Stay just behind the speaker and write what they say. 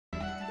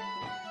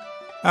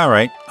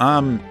Alright,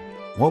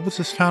 what was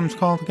this fountain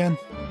called again?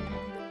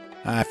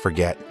 I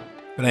forget.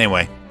 But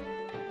anyway,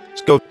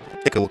 let's go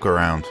take a look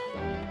around.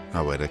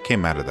 Oh wait, I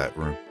came out of that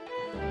room.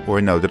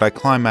 Or no, did I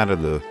climb out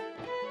of the...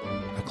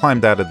 I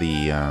climbed out of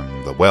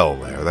the well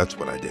there, that's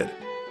what I did.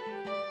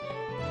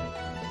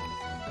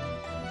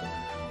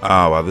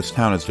 Oh wow, this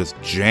town is just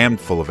jammed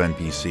full of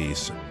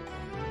NPCs.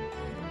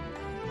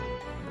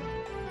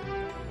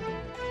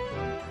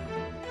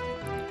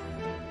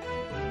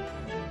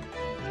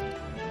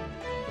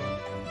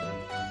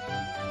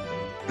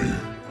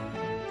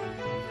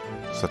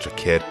 Such a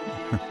kid.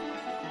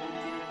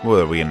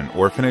 What, are we in an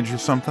orphanage or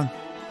something?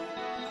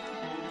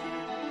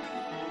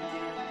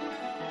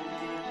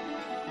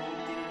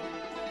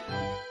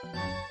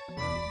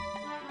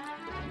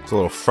 It's a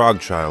little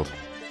frog child.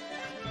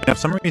 And for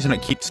some reason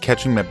it keeps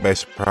catching me by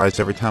surprise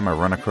every time I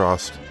run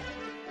across...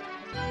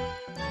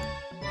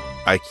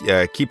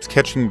 it keeps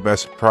catching me by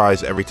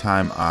surprise every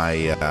time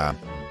I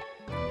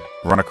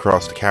run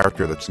across a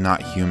character that's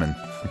not human.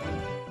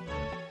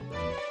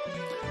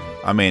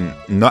 I mean,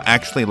 not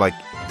actually, like,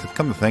 to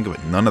come to think of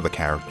it, none of the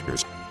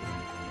characters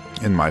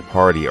in my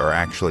party are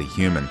actually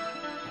human.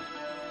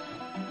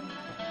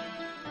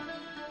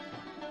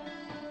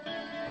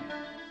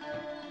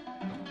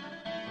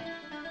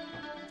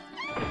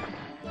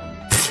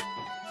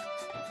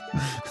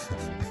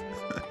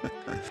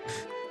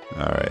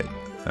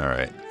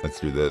 Alright, let's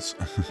do this.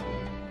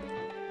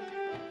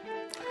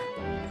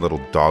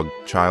 Little dog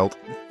child.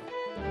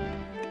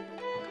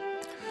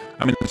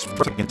 I mean, as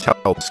far as I can tell,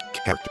 this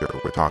character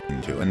we're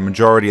talking to, and the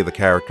majority of the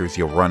characters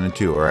you'll run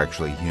into are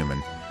actually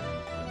human.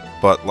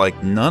 But,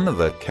 like, none of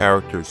the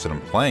characters that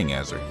I'm playing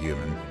as are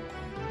human.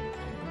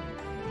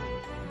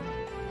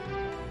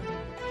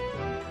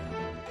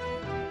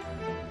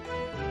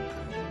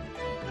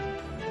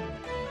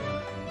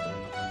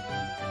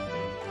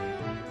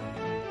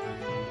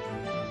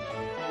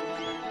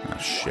 Oh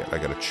shit, I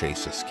gotta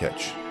chase this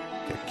catch.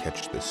 Gotta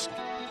catch this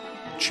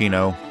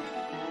Chino.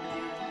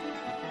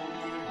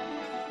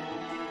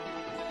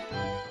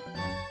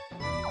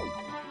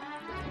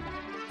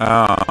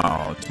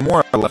 Oh, it's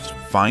more or less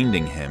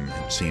finding him,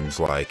 it seems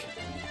like.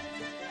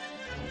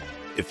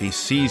 If he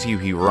sees you,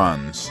 he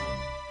runs.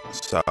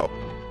 So,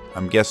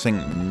 I'm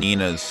guessing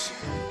Nina's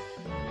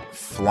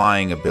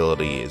flying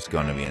ability is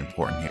going to be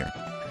important here.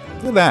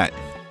 Look at that.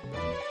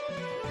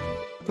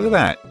 Look at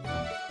that.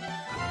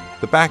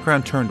 The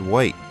background turned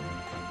white.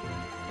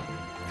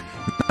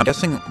 I'm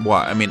guessing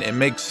what? I mean, it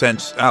makes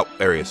sense. Oh,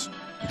 there he is.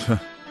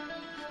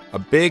 A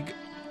big...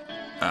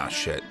 Oh,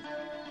 shit.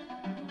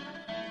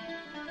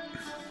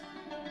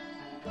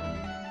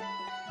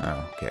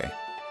 Oh, okay.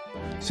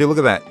 See, look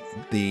at that.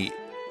 The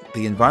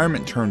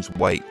environment turns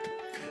white.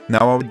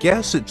 Now, I would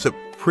guess it's a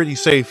pretty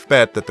safe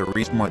bet that the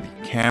reason why the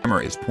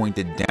camera is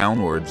pointed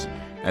downwards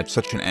at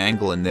such an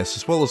angle in this,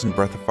 as well as in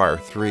Breath of Fire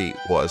 3,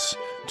 was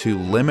to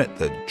limit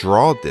the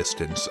draw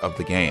distance of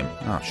the game.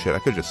 Oh shit, I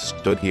could have just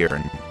stood here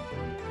and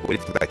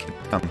waited for that kid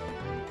to come.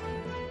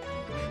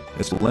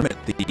 Just limit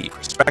the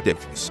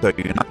perspective so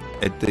you're not,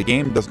 the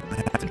game doesn't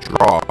have to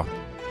draw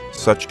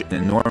such an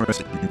enormous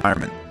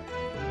environment.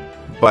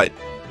 But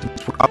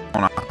since we're up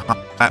on a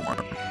high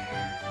platform,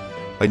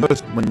 like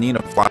notice when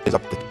Nina flies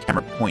up, the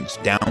camera points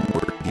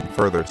downward even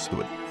further,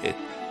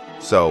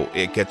 so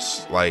it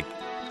gets like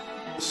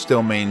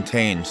still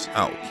maintains.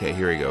 Oh, okay,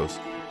 here he goes.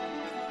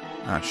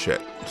 Ah,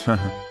 shit.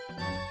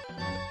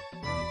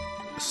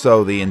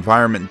 So the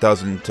environment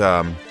doesn't.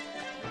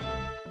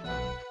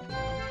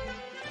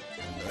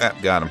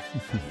 Got him.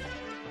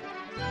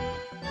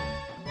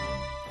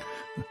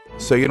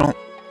 So you don't.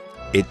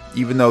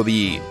 Even though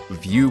the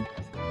view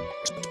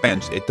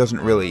expands, it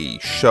doesn't really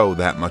show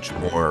that much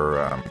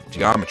more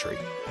geometry.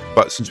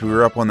 But since we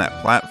were up on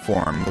that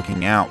platform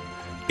looking out,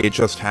 it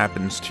just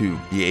happens to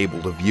be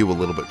able to view a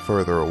little bit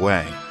further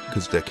away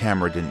because the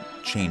camera didn't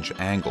change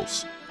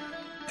angles.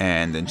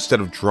 And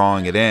instead of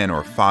drawing it in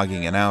or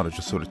fogging it out, it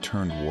just sort of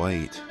turned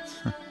white.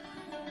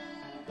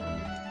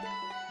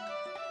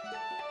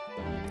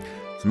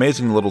 It's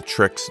amazing little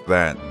tricks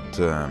that,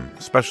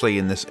 especially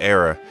in this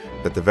era,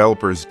 that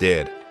developers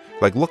did.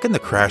 Like, look in the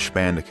Crash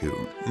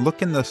Bandicoot.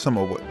 Look into some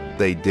of what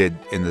they did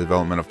in the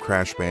development of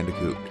Crash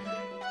Bandicoot.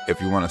 If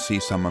you want to see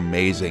some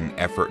amazing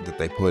effort that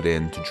they put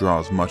in to draw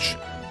as much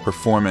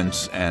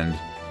performance and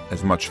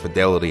as much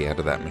fidelity out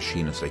of that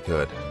machine as they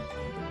could.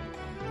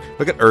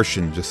 Look at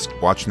Urshan just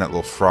watching that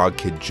little frog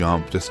kid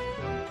jump, just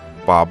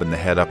bobbing the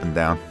head up and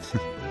down.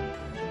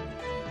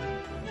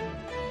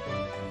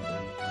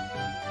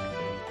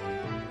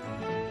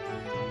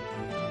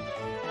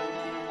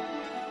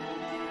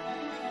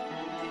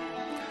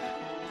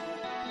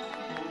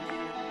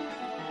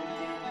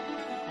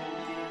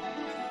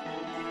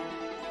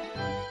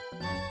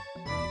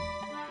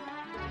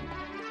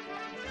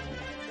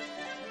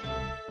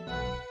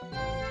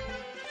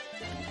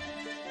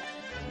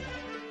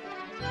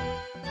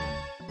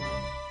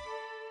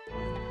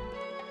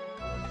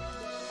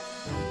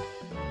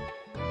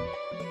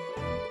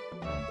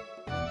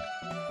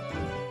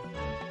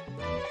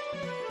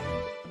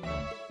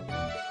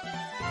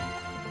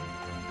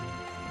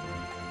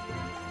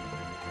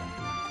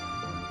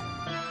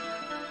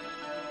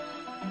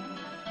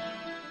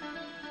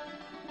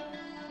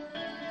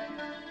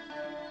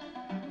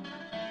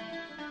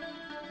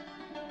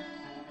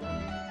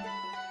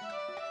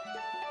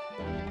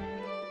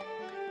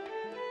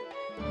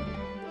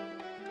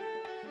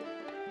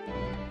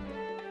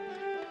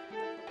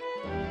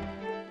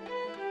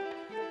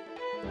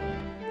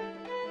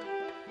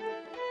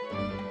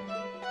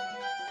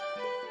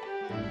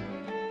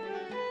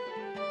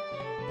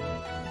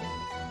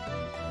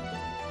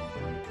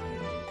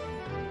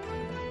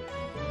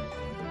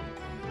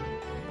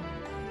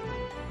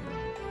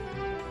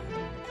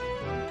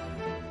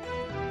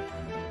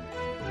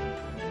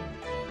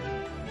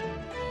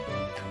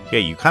 Yeah,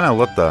 you kind of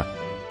let the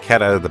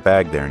cat out of the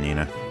bag there,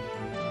 Nina.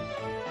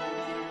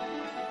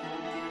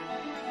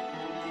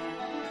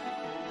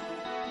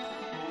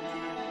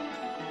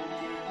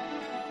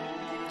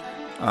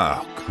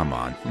 Oh, come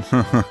on. Do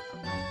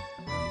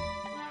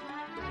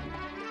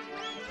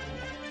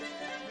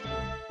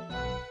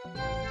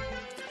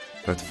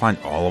I have to find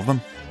all of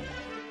them?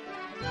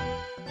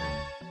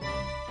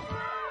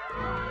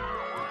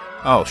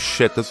 Oh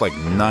shit, there's like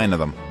 9 of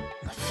them.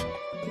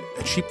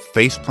 And she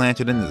face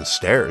planted into the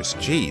stairs.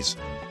 Jeez.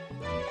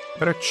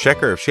 Better check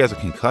her if she has a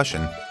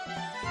concussion.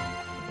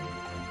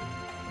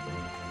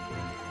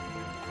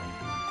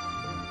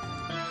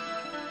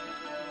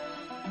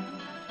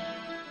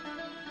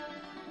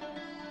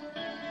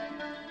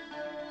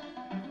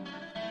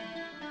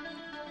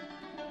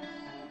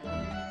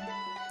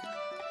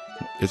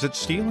 Is it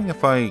stealing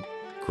if I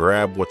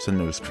grab what's in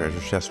those treasure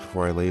chests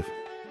before I leave?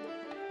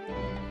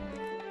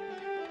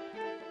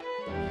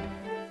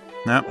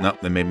 Nope, nope,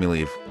 they made me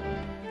leave.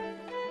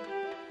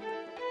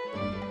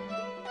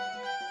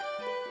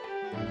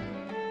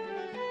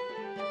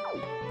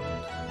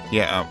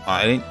 Yeah,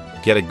 I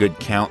didn't get a good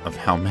count of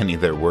how many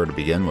there were to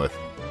begin with.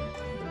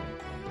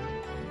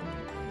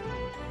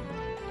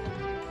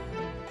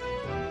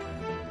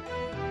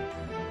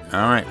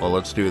 Alright, well,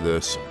 let's do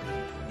this.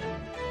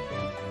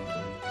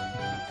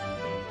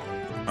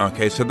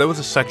 Okay, so there was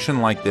a section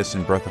like this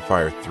in Breath of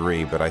Fire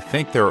 3, but I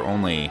think there were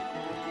only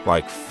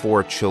like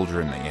 4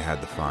 children that you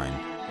had to find.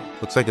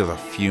 Looks like there's a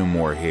few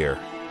more here.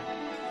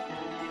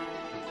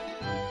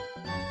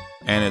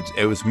 And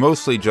it was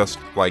mostly just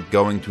like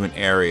going to an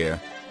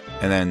area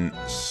and then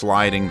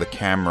sliding the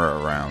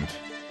camera around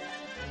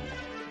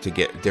to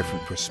get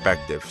different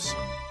perspectives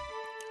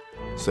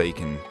so you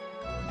can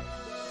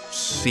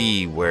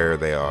see where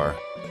they are.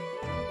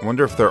 I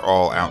wonder if they're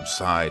all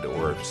outside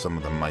or if some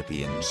of them might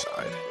be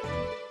inside.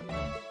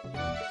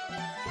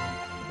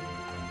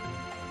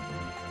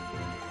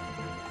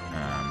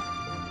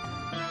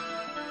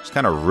 It's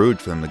kind of rude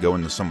for them to go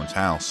into someone's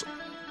house.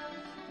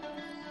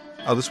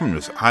 Oh, this one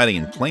was hiding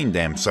in plain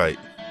damn sight.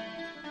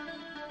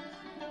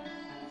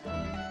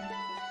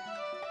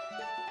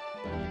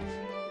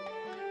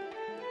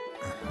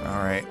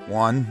 Alright,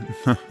 1.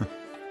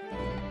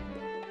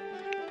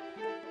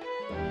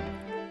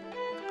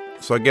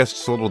 So I guess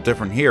it's a little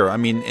different here. I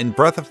mean, in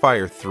Breath of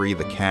Fire 3,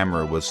 the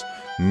camera was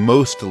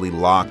mostly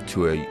locked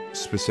to a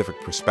specific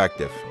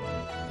perspective.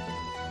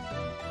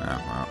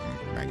 Oh, well,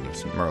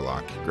 Magnificent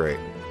Murloc, great.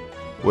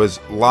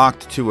 Was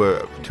locked to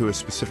a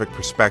specific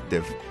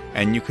perspective,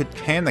 and you could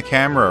pan the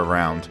camera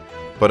around,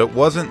 but it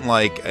wasn't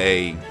like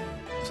a...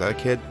 Is that a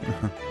kid?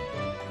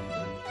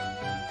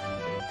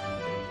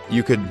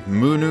 You could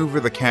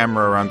maneuver the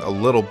camera around a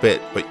little bit,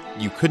 but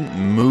you couldn't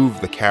move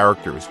the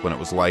characters when it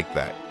was like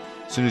that.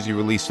 As soon as you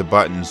released the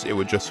buttons, it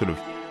would just sort of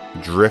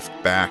drift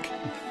back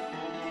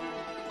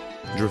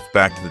to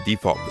the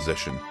default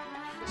position.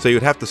 So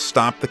you'd have to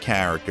stop the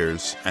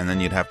characters, and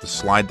then you'd have to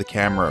slide the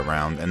camera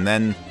around, and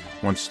then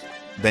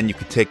then you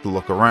could take the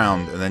look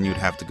around, and then you'd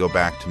have to go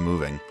back to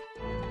moving.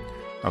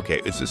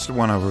 Okay, is this the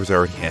one I was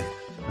already in?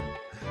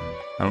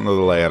 I don't know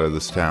the layout of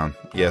this town.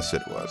 Yes,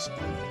 it was.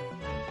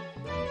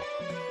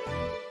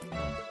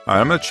 Alright,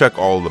 I'm going to check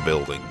all the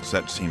buildings.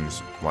 That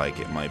seems like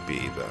it might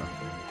be the...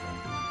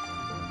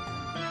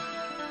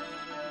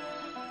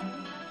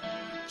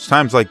 It's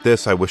times like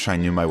this I wish I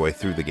knew my way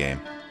through the game.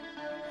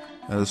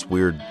 This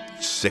weird,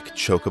 sick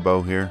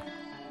chocobo here.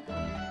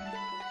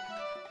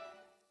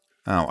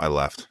 Oh, I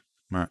left.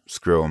 Alright,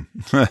 screw him.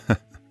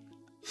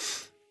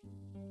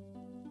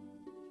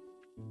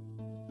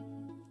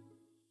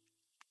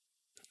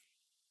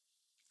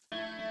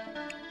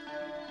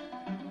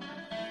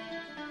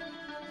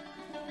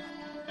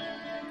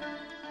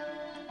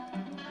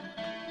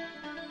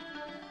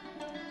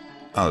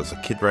 Oh, there's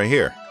a kid right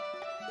here.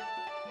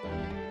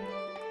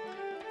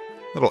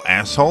 Little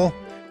asshole.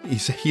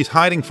 He's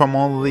hiding from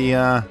all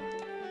the,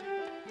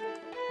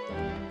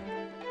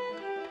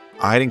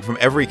 hiding from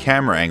every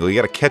camera angle. You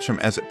gotta catch him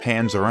as it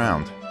pans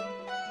around.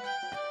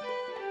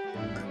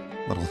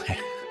 Little...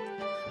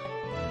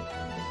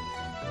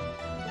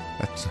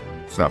 That's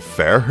not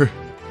fair.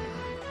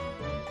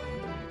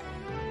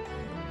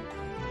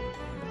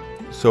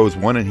 So is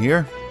one in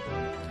here?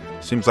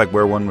 Seems like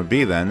where one would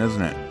be then,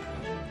 isn't it?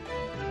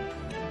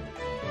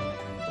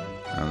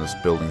 Oh, this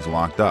building's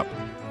locked up.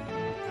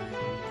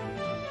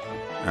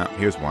 Oh,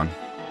 here's one.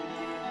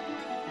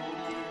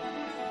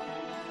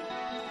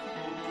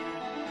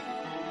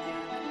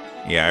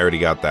 Yeah, I already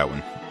got that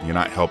one. You're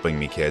not helping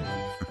me, kid.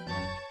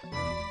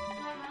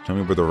 Tell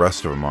me where the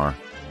rest of them are.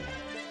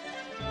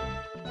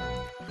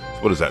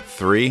 So what is that,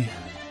 3?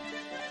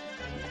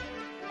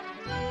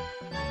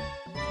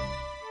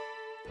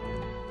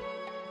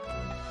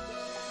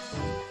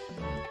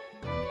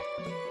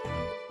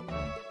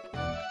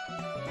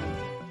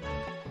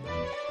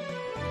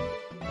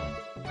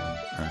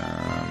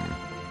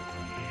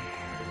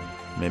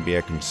 Maybe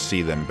I can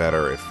see them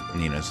better if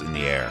Nina's in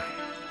the air.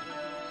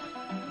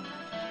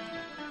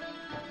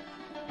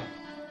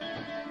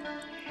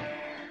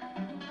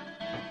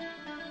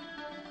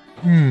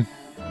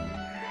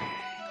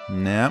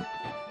 Nah.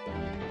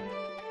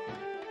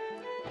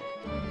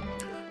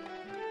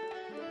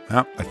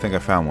 Oh, I think I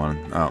found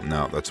one. Oh,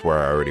 no, that's where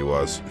I already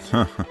was.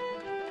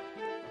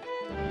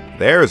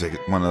 There's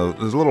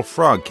there's a little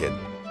frog kid.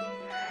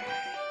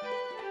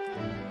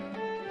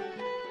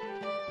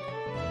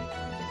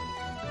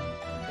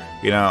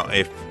 You know,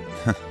 if...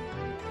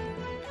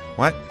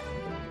 What?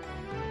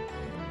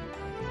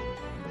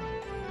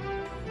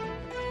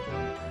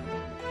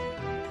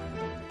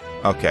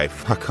 Okay,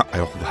 fuck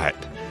all that.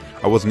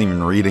 I wasn't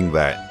even reading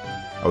that.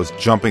 I was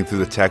jumping through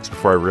the text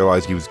before I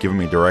realized he was giving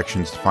me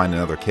directions to find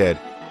another kid.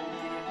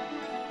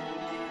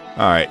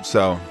 Alright,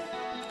 so...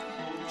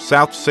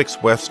 South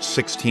 6, West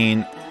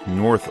 16,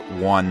 North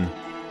 1,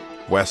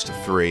 West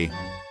 3.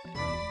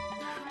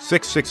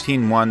 6,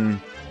 16,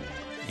 1...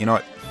 You know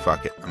what?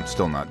 Fuck it. I'm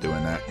still not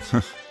doing that.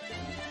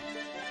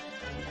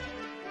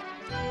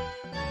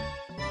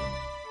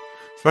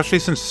 Especially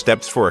since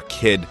steps for a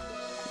kid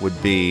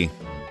would be...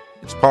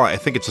 It's probably... I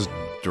think it's just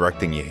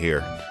directing you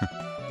here.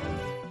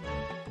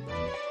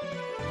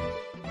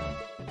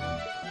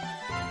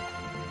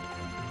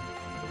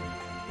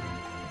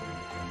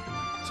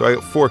 So I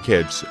got 4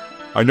 kids.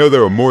 I know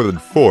there were more than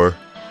 4.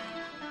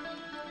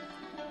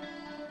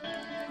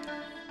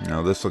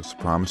 Now this looks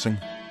promising.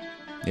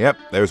 Yep,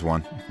 there's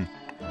one.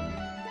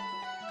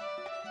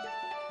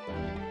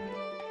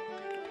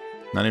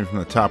 Not even from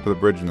the top of the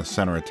bridge in the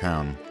center of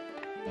town.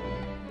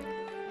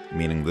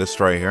 Meaning this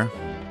right here.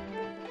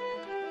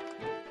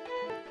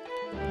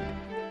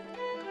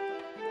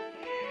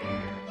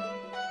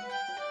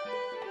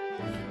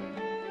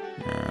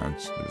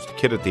 There's the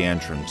kid at the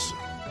entrance.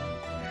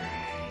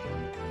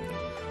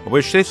 I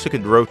wish this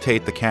could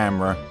rotate the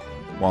camera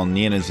while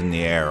Nina's in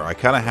the air. I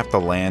kind of have to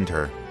land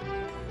her.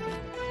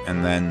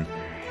 And then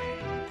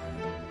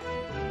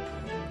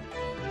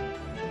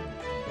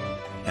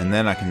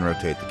I can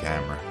rotate the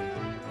camera.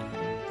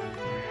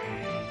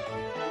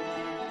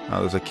 Oh,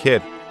 there's a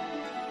kid.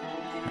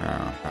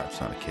 Oh, that's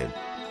not a kid.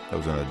 That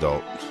was an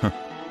adult.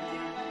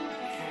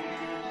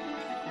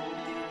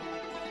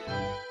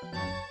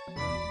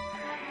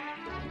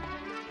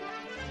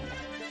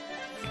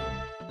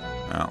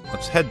 Now,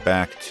 let's head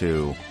back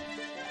to...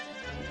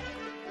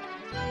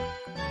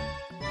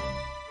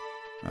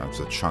 That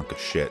was a chunk of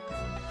shit.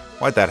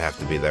 Why'd that have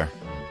to be there?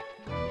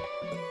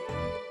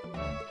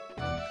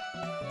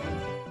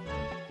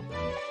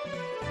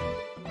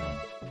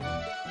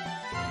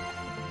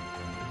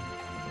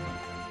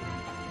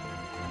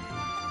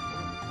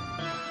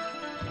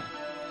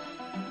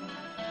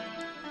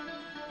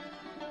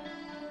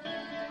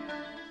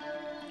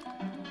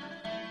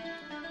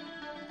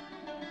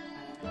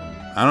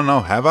 I don't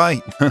know, have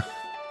I?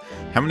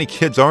 How many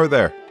kids are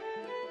there?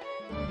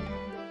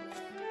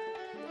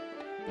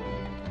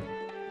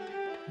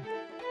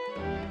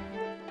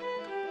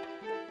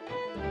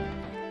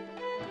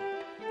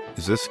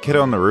 Is this kid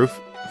on the roof?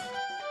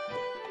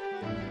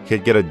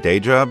 Kid get a day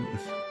job?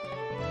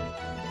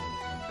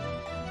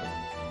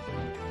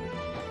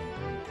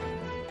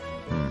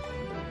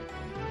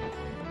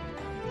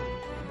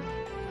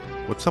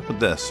 What's up with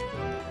this?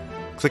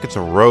 Looks like it's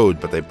a road,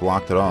 but they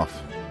blocked it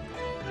off.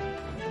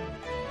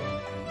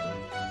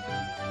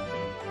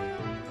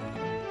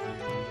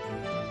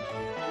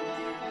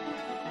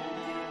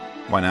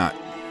 Why not?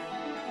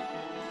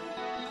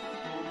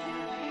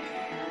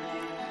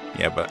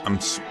 Yeah, but I'm...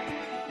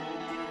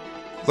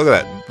 Look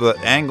at that. The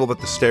angle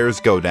that the stairs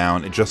go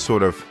down, it just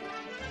sort of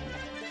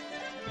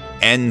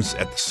ends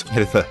at the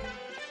side of the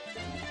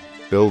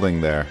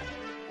building there.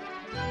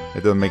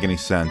 It doesn't make any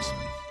sense.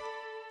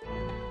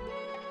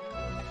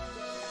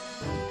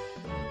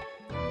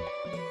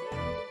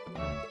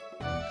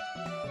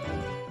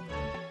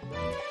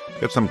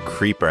 Got some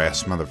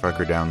creep-ass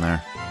motherfucker down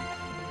there.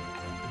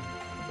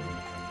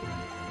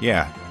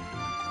 Yeah.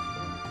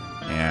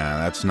 Yeah,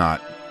 that's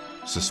not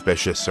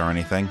suspicious or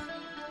anything.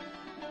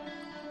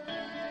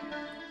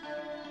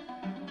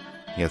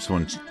 You have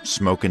someone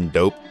smoking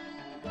dope.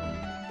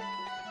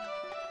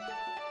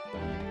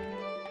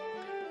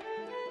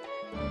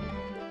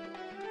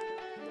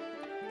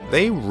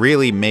 They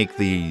really make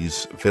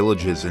these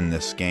villages in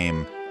this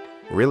game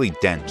really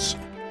dense.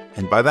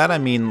 And by that I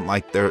mean,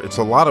 like, it's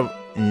a lot of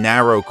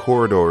narrow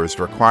corridors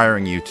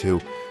requiring you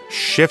to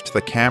shift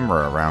the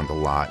camera around a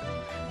lot.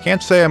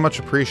 Can't say I much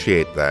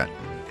appreciate that.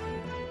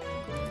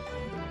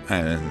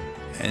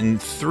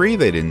 And 3,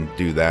 they didn't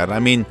do that. I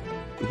mean,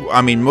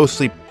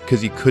 mostly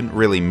because you couldn't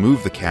really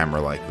move the camera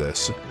like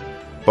this.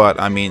 But,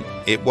 I mean,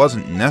 it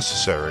wasn't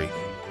necessary.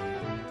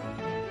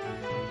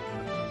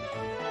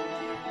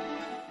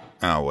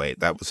 Oh, wait,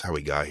 that was how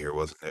we got here,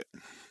 wasn't it?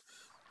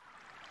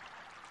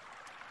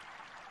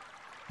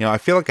 You know, I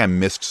feel like I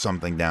missed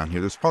something down here.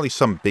 There's probably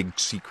some big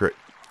secret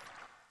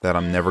that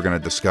I'm never going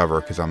to discover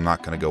because I'm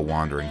not going to go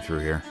wandering through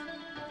here.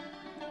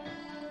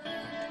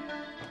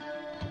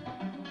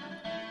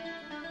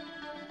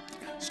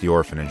 It's the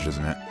orphanage,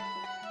 isn't it?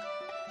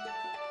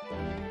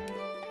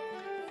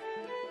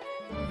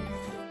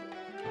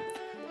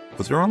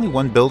 Was there only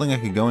one building I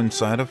could go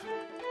inside of?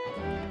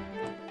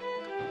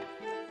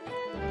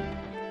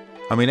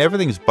 I mean,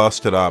 everything's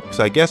busted up,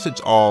 so I guess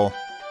it's all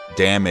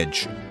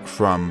damage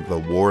from the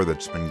war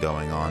that's been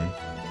going on.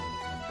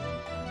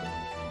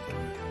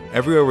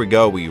 Everywhere we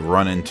go, we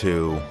run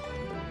into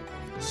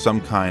some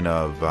kind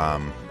of,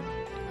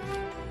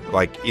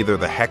 like, either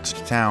the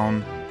Hexed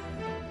Town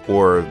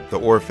or the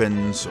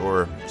orphans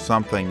or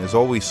something. There's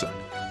always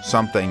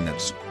something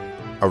that's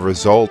a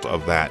result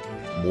of that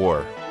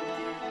war.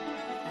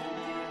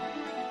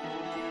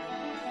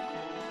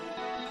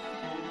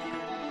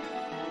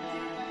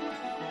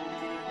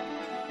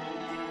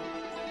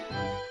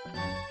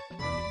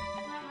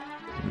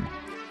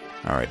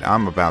 Alright,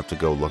 I'm about to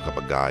go look up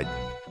a guide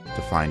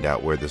to find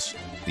out where these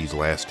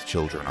last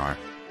children are.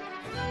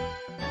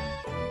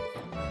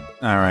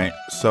 Alright,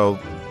 so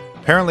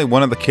apparently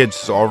one of the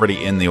kids is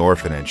already in the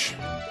orphanage.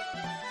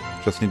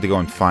 Just need to go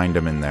and find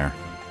him in there.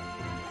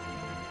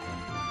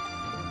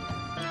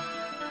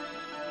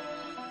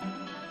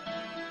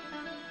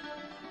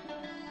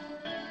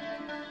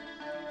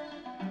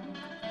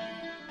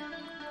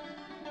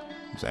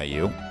 Is that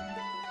you?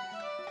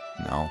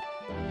 No.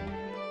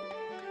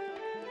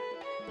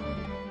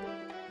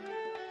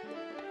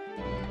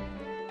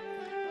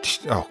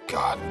 Oh,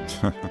 God.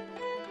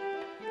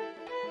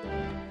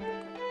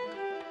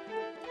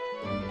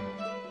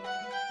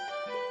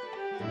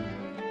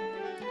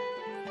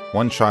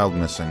 One child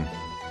missing.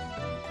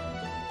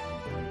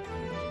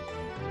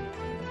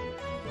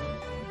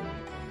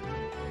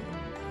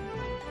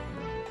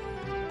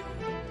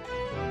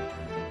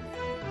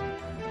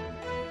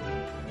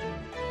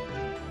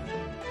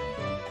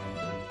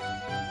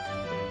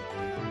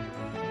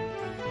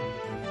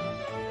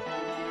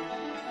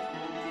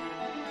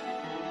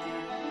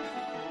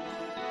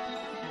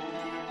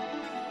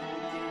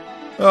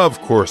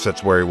 Of course,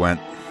 that's where he went.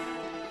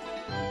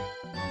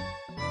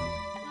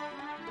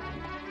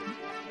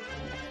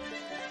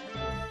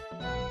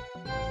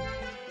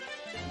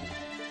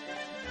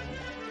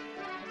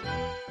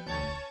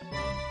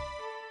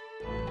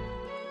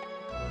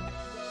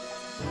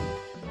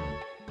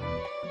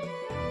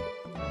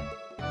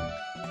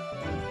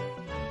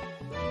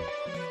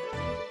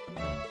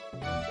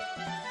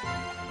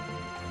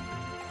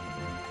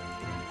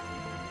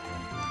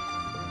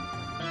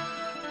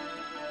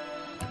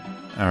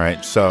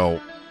 Alright, so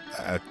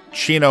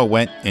Chino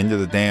went into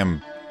the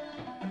damn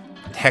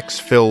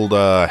hex-filled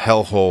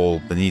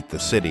hellhole beneath the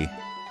city.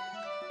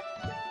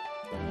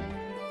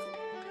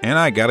 And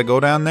I gotta go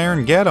down there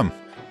and get him.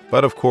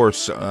 But of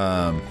course,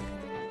 we're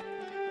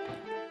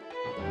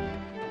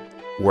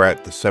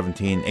at the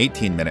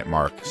 18-minute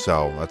mark,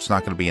 so that's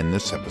not going to be in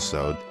this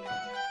episode.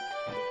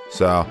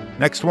 So,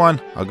 next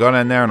one, I'll go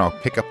down there and I'll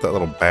pick up that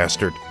little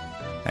bastard.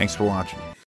 Thanks for watching.